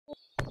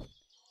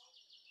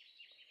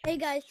Hey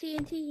guys,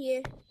 TNT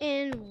here.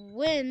 And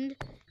Wind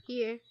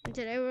here. And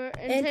today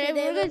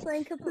we're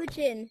playing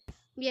Capuchin.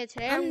 Yeah,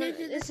 today I'm new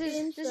to this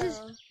game,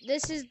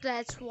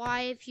 that's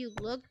why if you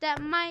looked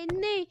at my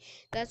name,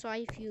 that's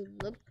why if you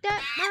looked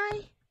at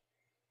my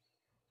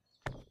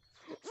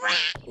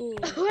where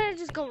did I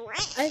just go?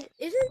 Isn't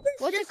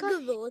this just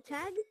Gorilla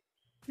Tag?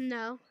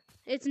 No,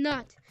 it's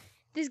not.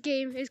 This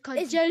game is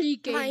called Jelly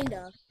Game.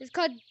 Kinda. It's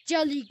called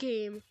Jelly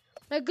Game.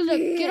 Like, look,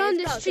 get on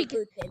this tree.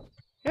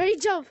 Ready,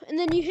 jump, and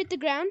then you hit the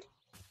ground.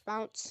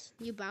 Bounce.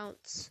 You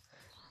bounce.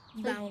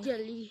 Like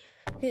jelly.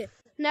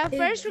 Now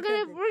first we're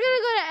gonna go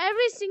to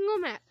every single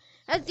map.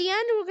 At the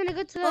end we're gonna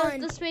go to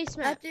the space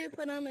map. After you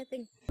put on my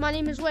thing. My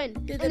name is Win,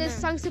 and this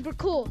song's super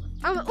cool.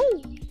 I'm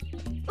ooh.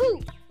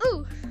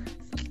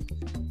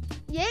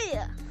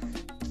 Yeah.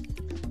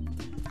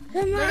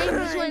 My name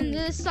is Win.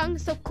 This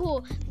song's so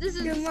cool. This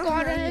is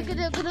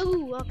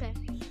ooh. Okay.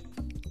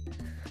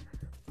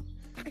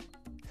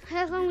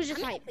 That song was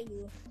just hype.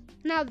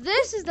 Now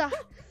this is the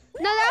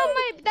that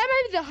might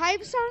be the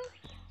hype song,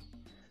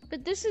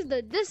 but this is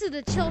the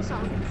chill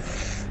song.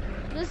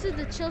 This is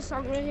the chill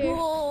song right here.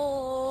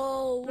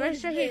 Whoa! Right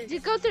here.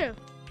 Just go through.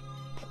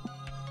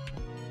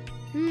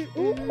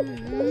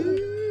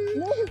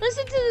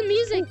 Listen to the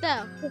music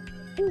though.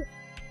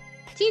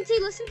 TNT,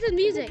 listen to the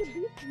music.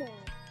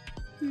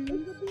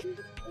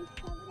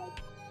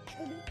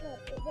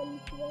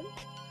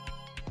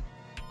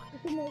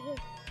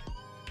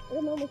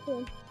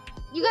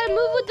 You gotta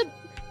move with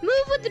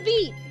the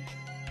beat.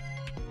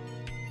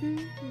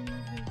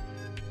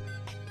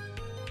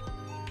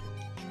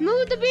 Move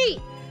with the beat.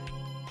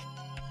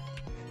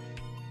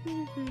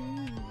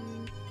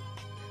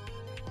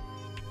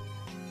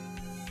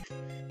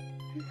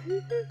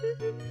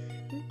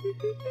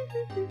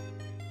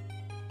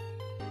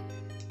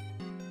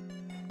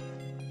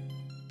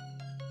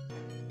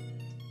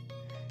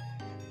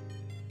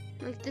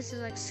 Like this is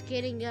like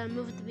skating, you gotta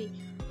move with the beat.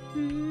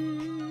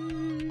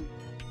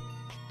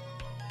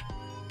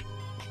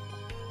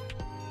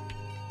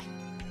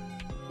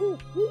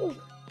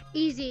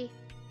 Easy.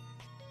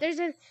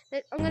 Every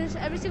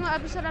single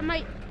episode I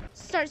might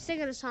start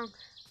singing a song.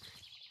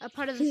 A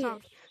part of the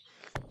song.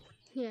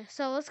 Yeah,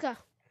 so let's go.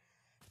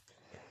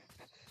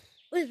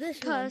 What is this?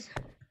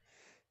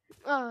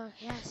 Oh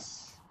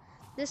yes.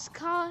 This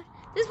place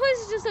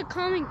is just a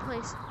calming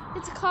place.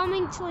 It's a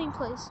calming, chilling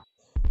place.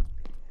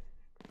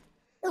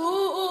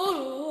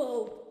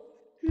 Oh.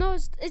 No,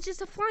 it's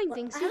just a flying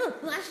thing. See? I have a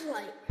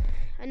flashlight.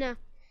 I know.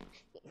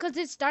 Because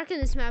it's dark in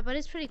this map, but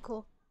it's pretty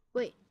cool.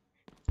 Wait.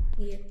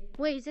 Yeah.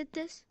 Wait, is it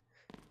this?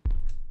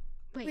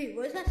 Wait,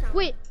 where's that sound?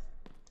 Wait.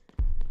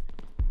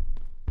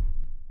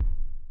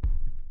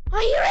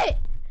 I hear it!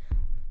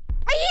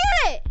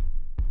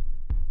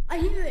 I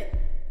hear it!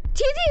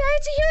 TNT, I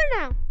actually hear it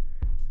now!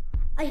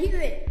 I hear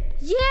it!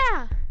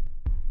 Yeah!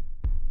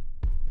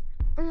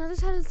 On the other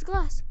side of this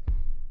glass.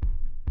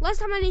 Last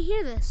time I didn't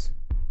hear this.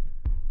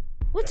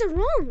 What's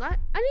wrong? I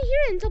didn't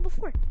hear it until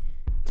before.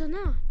 Until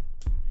now.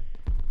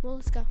 Well,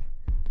 let's go.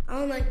 I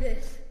don't like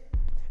this.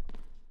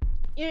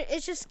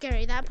 It's just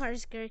scary. That part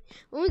is scary.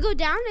 When we go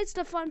down, it's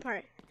the fun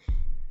part.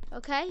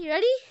 Okay, you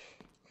ready?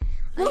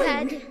 All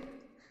I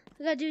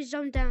gotta do is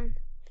jump down.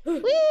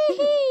 Whee!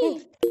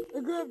 I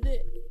grabbed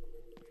it.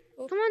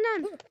 Come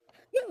on down.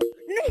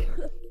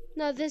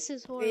 No, this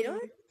is horror. Radar?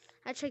 Mode.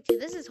 I tricked you.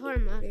 This is horror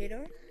mode.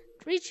 Radar?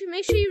 Make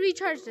sure you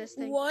recharge this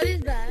thing. What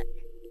is that?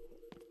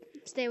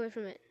 Stay away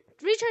from it.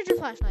 Recharge your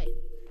flashlight.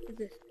 What's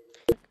this?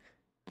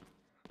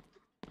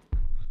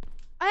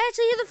 I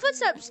actually hear the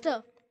footsteps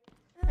still.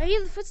 I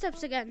hear the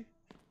footsteps again.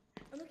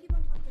 I'm gonna keep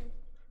on talking.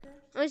 Okay?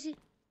 Let me see.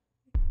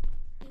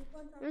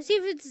 Let me see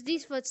if it's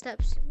these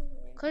footsteps.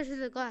 Close to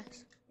the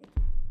glass.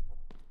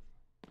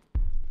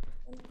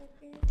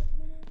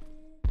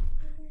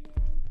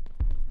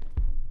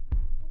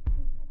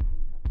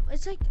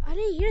 It's like, I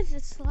didn't hear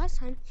this the last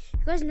time.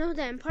 You guys know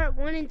that in part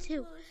 1 and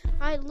 2.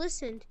 I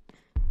listened.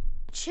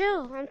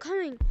 Chill, I'm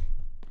coming.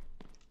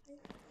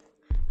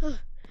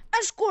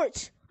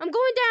 Escorts! I'm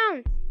going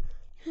down!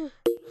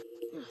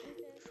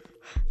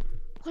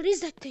 What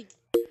is that thing?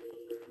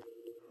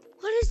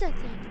 What is that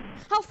thing?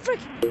 Oh, frick!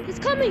 It's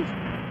coming!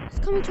 It's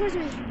coming towards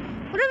me.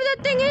 Whatever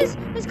that thing is,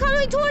 it's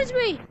coming towards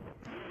me!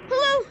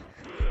 Hello?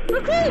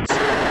 Recruits!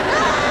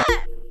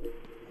 Ah!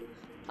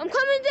 I'm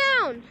coming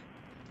down!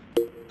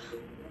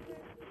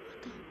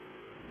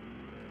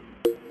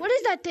 What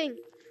is that thing?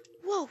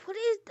 Whoa, what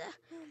is that?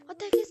 What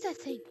the heck is that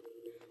thing?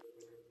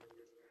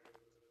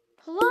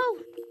 Hello?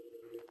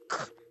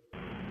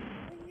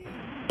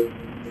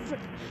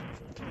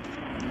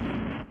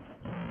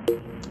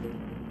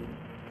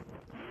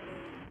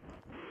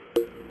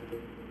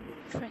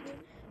 Frick.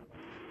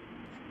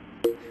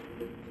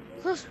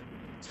 Close.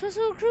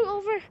 Special recruit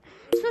over.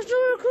 Special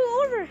recruit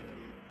over.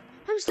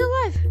 I'm still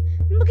alive.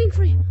 I'm looking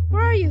for you.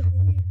 Where are you?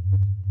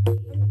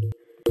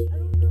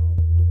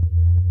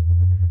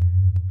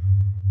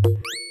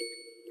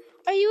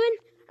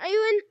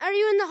 Are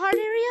you in the heart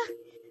area?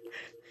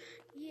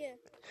 Yeah.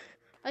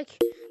 Like,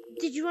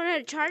 did you run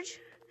out of charge?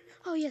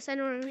 Oh yes, I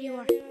know where you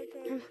are.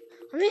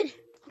 I'm in.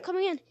 I'm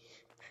coming in.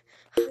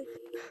 I hear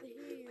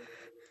you.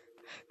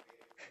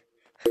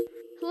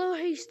 Hello, are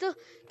you still?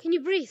 Can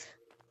you breathe?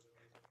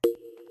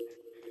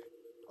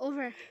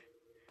 Over.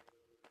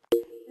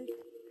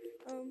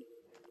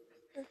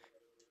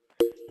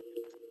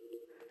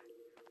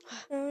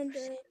 On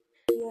the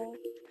wall.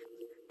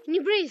 Can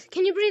you breathe?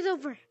 Can you breathe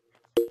over?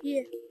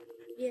 Yeah.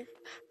 Yeah.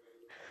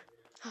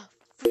 Oh,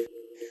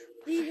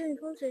 He's getting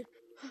closer.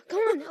 come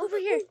on, over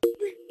here.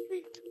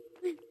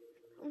 Wait.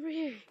 Over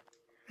here.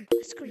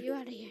 Let's screw you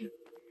out of here.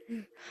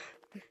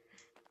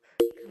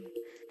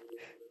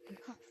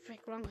 Oh, frick,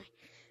 wrong way.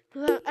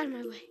 Move out of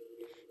my way.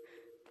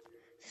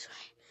 This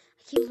way.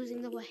 I keep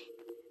losing the way.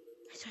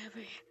 It's right over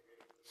here.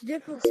 It's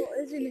difficult,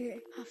 isn't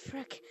it? Oh,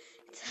 frick.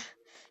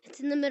 It's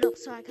in the middle,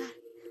 so I got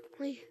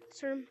only a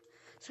certain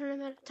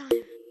amount of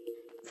time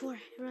before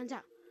it runs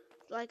out.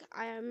 Like,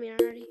 I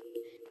already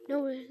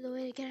know the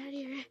way to get out of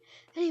here.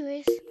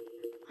 Anyways,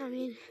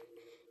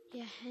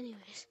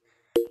 anyways.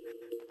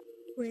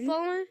 When?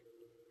 Follow me?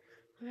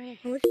 Right here.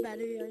 How much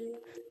battery are you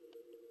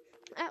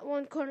At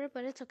one corner,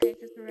 but it's okay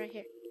because we're right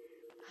here.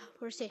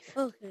 We're safe.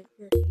 Okay,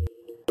 good.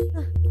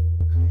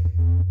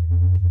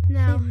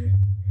 Now,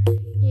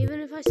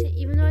 even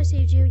though I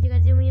saved you, you gotta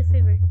do me a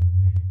favor.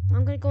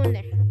 I'm gonna go in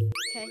there.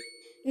 Okay?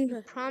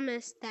 Okay.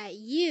 Promise that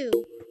you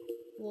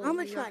will. I'm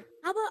gonna try.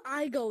 How about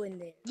I go in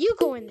there? You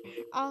go in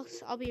there. I'll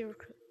be a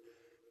recruit.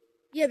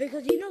 Yeah,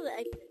 because you know the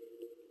exit.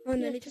 Oh, and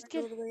Yeah, then you just just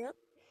go all the way up.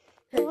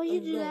 Well, while you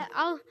do that,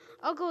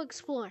 I'll go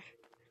explore.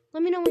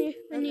 Let me know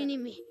when you need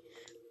me.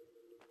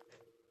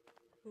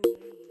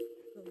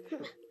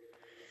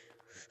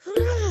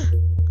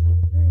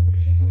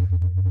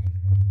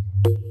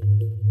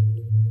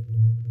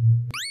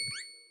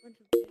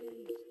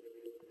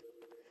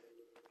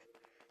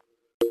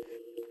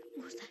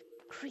 What was that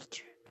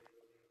creature?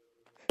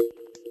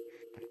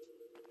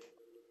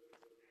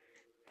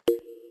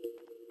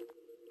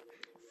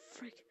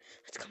 Frick,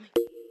 it's coming.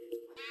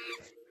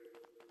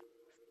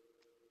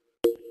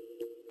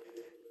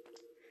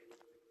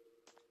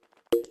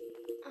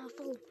 Oh,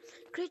 follow.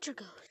 Creature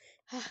goes.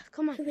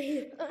 Come on.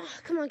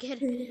 Come on,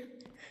 kid.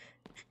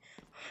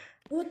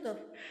 What the?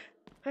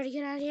 Ready to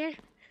get out of here?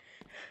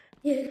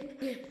 Yeah.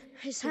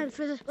 It's time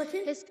for the. What's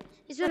it?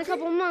 It's been a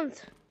couple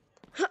months.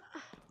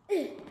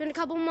 It's been a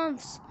couple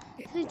months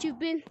since you've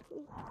been.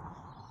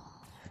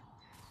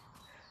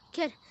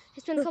 Kid,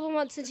 it's been a couple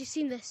months since you've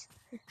seen this.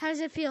 How does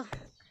it feel?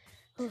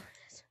 Oh,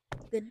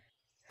 good.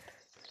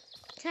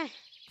 Okay,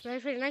 ready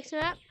for the next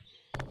map?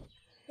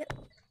 Yep.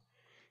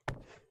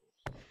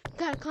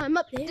 Gotta climb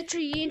up the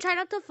tree and try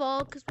not to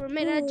fall because we're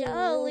made out of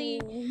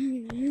jelly.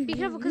 Be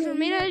careful because we're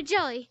made out of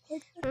jelly.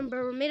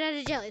 Remember, we're made out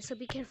of jelly, so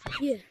be careful.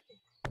 Yeah.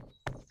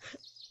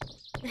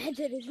 My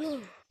headset is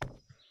low.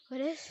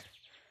 What is?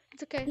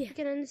 It's okay. Yeah. We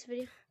can end this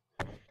video.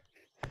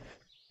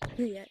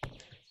 Yeah.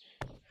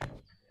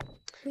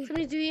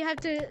 Somebody, do you have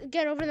to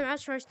get over the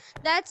mouse first?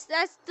 That's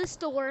the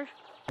store,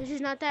 which is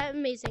not that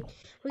amazing.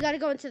 We gotta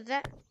go into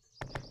that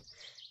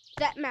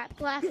map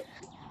last.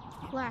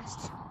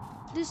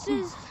 This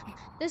is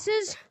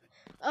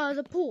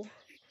the pool.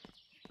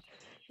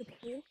 The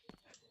pool?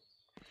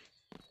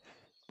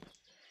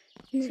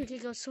 So you can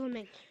go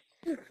swimming.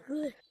 Looks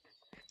good.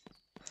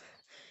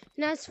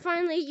 Now it's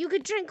finally you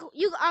could drink.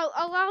 I'll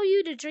allow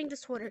you to drink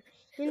this water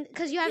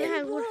because you haven't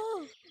had water.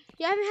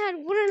 You haven't had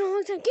water in a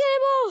long time.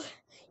 Cannibal!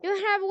 You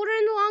haven't had water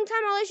in a long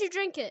time. I'll let you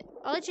drink it.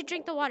 I'll let you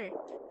drink the water.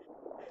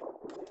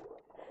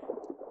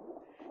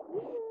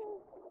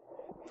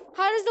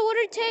 How does the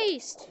water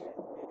taste?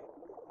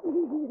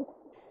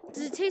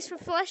 Does it taste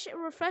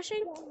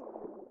refreshing?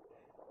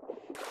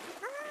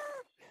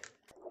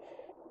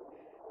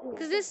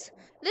 Because this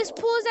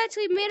pool is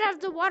actually made out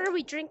of the water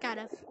we drink out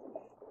of.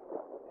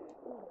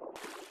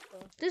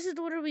 This is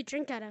the water we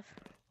drink out of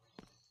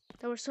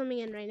that we're swimming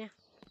in right now.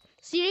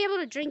 So you're able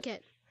to drink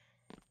it.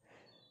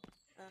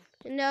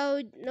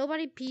 No,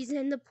 nobody pees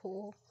in the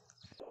pool.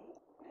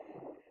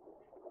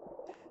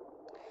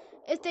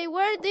 If they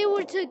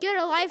were to get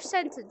a life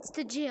sentence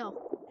to jail,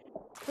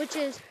 which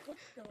is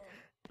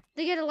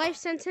they get a life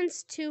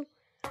sentence to.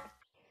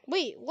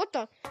 Wait, what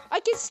the? I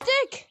can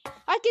stick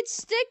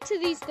to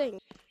these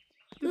things.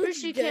 I'm pretty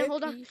sure you can't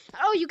hold on.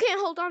 Oh, you can't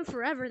hold on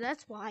forever.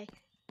 That's why.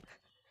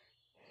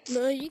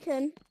 No, you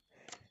can.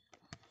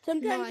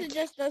 Sometimes No, it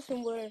just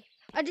doesn't work.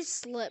 I just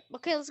slipped.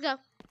 Okay, let's go.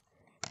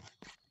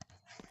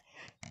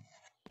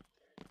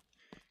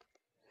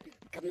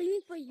 Coming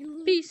for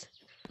you. Peace.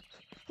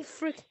 Oh,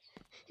 frick.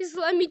 Just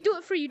let me do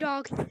it for you,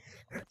 dog.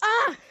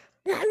 Ah!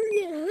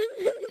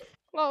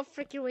 Oh,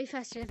 frick, you're way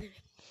faster than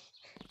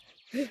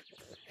me.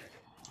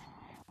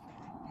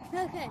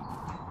 Okay.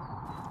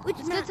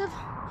 Let's get to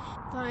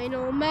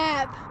final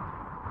map.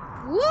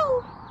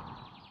 Woo!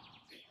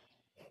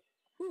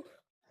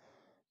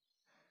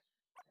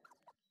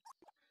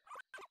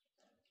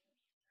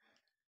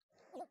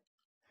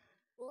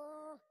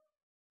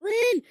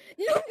 Win!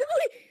 No!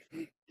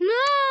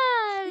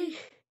 No!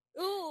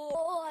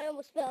 Oh, I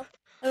almost fell.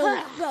 I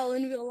almost fell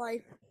in real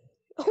life.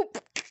 Oh.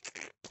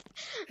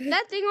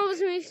 That thing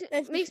almost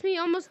makes me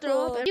almost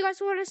throw up. You guys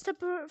want us to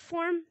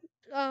perform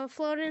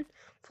floating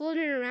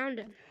around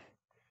him.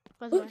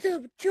 What's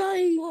a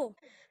triangle?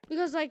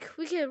 Because like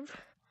we could,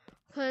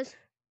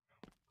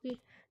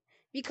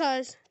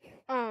 because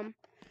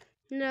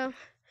no,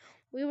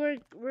 we're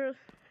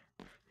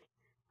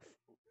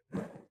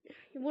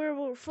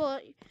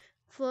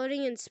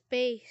floating in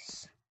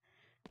space.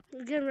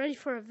 We're getting ready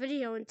for a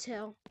video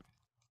until.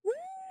 Woo!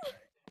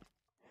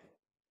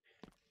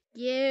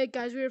 Yeah,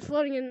 guys, we're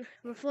floating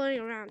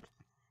around.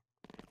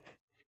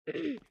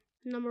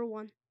 Number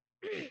 1.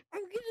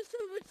 I'm getting so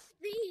much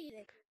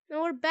speed.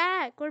 No, we're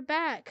back. We're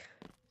back.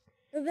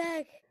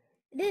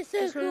 This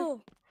is so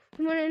cool.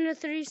 We went in a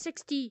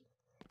 360.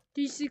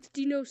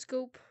 360 no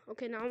scope.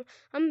 Okay, now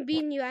I'm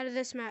beating you out of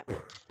this map.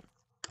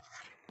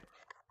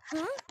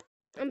 Huh?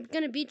 I'm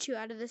gonna beat you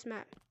out of this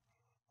map.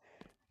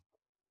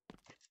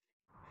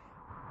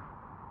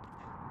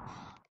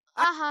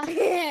 Aha.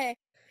 Yeah,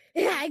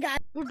 I got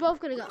it. We're both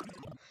gonna go.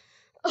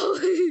 Oh,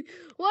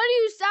 why do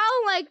you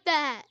sound like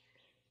that?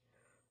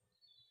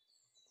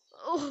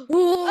 Oh,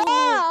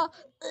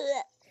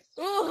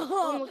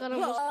 oh my god, I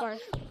almost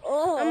barfed. I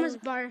almost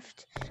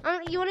barfed.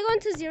 You wanna go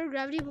into 0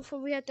 gravity before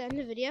we have to end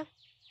the video?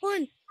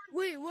 Wait,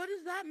 what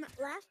is that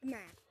last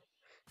map?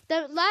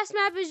 The last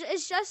map is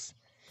just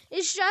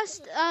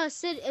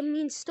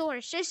store.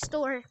 It's just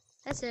store.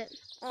 That's it.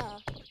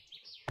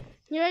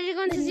 You ready to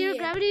go into 0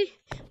 gravity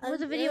before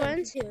the video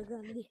ends? 0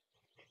 gravity.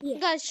 Yeah.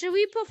 Guys, should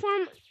we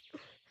perform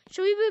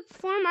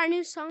our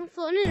new song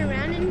floating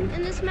around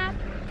in this map?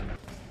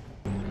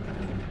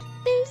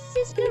 This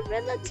is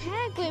Gorilla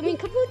Tag. Wait, I mean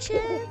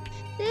Capuchin.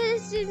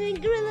 This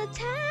isn't Gorilla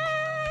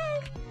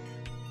Tag.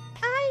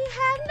 I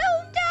have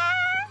no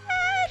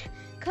dad,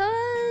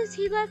 'cause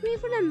he left me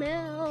for the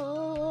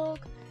milk.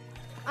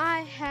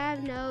 I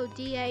have no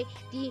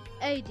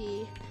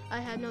D-A-D-A-D. I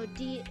have no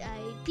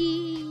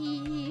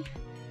D-A-D.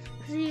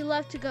 He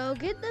left to go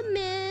get the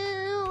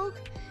milk.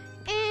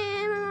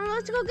 And my mom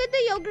left to go get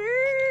the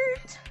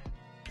yogurt.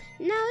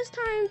 Now it's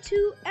time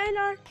to end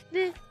our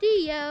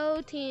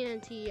video.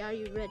 TNT, are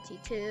you ready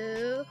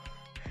to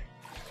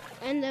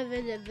end the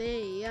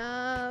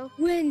video?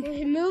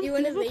 Move. You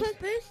want to base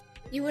first?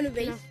 You want to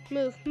base?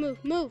 No,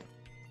 move.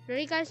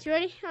 Ready, guys? You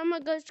ready? I'm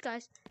gonna go,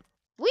 guys.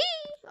 Whee!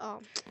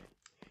 Oh.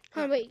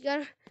 Hold on, wait. You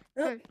gotta.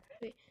 Hold on,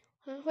 wait.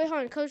 Hold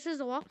on. Go towards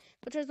the wall.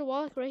 Go towards the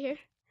wall, like right here.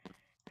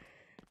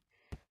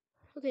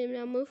 Okay,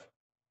 now move.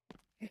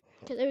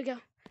 Okay, there we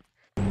go.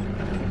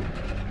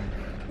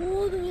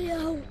 All the way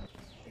out.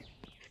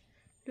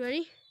 You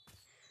ready?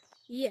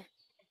 Yeah.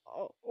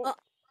 Oh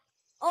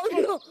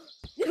no!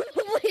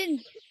 Win!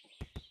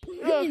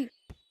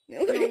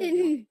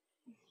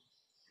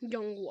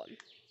 Young one.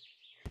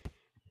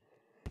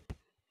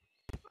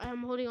 I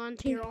am holding on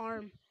to your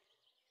arm.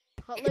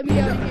 Let me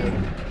out of here.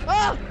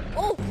 Ah!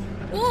 Oh!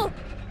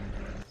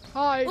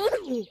 Hi.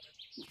 Oh.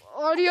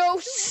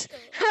 Adios.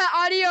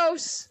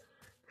 Adios.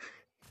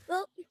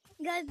 Well,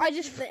 guys, I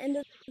just the end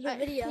of the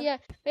video. Yeah.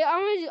 Wait, I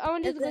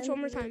want to do the glitch one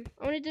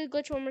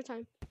more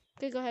time.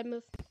 Okay, go ahead,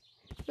 move.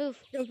 Don't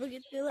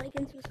forget to like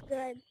and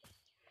subscribe.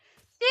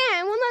 Yeah,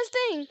 and one last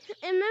thing.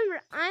 And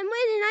remember, I'm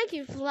waiting and I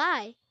can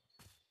fly.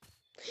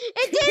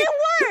 It didn't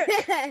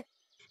work!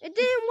 It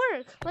didn't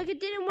work. Like, it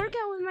didn't work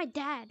out with my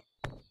dad.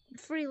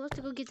 Before he left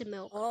to go get the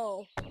milk.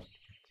 Oh.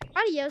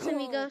 Adios,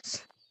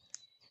 amigos.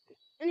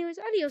 Anyways,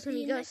 adios, See you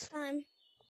amigos. next time.